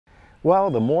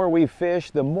Well, the more we fish,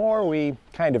 the more we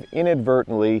kind of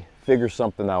inadvertently figure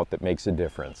something out that makes a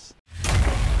difference.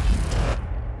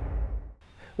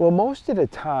 Well, most of the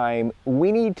time,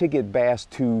 we need to get bass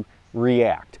to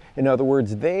react. In other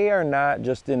words, they are not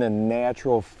just in a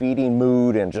natural feeding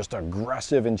mood and just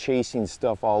aggressive and chasing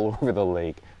stuff all over the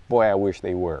lake. Boy, I wish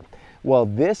they were. Well,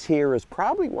 this here is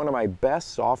probably one of my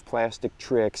best soft plastic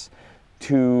tricks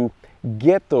to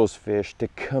get those fish to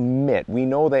commit. We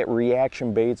know that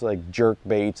reaction baits like jerk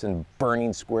baits and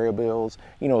burning square bills,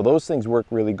 you know, those things work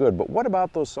really good. But what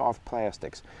about those soft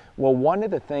plastics? Well, one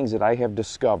of the things that I have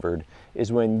discovered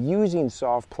is when using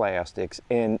soft plastics,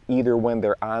 and either when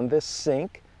they're on the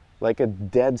sink, like a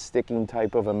dead sticking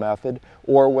type of a method,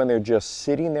 or when they're just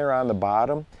sitting there on the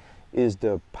bottom, is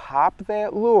to pop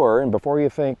that lure. And before you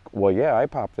think, well, yeah, I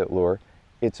popped that lure,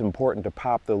 it's important to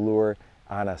pop the lure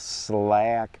on a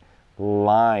slack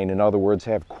line. In other words,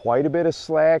 have quite a bit of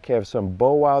slack, have some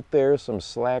bow out there, some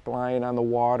slack line on the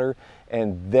water,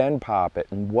 and then pop it.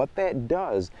 And what that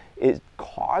does is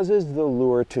causes the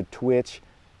lure to twitch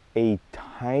a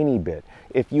tiny bit.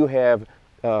 If you have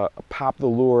pop the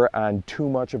lure on too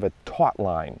much of a taut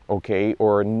line, okay,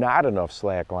 or not enough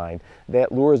slack line,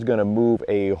 that lure is going to move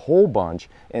a whole bunch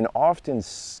and often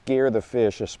scare the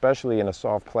fish, especially in a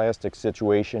soft plastic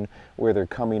situation where they're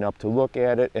coming up to look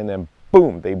at it and then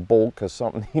boom, they bolt because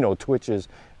something, you know, twitches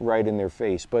right in their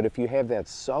face. But if you have that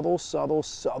subtle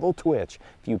twitch,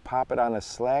 if you pop it on a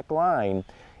slack line,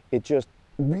 it just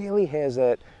really has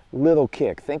that little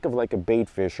kick. Think of like a bait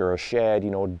fish or a shad, you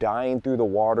know, dying through the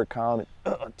water column.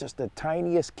 Just the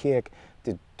tiniest kick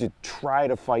to try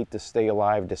to fight to stay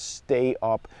alive, to stay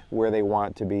up where they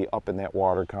want to be, up in that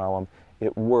water column.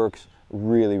 It works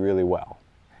really, really well.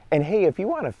 And hey, if you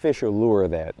want to fish a lure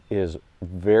that is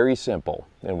very simple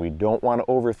and we don't want to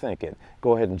overthink it,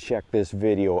 go ahead and check this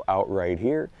video out right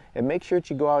here and make sure that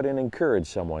you go out and encourage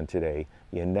someone today.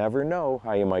 You never know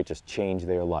how you might just change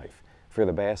their life. For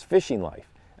the Bass Fishing Life,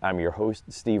 I'm your host,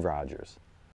 Steve Rogers.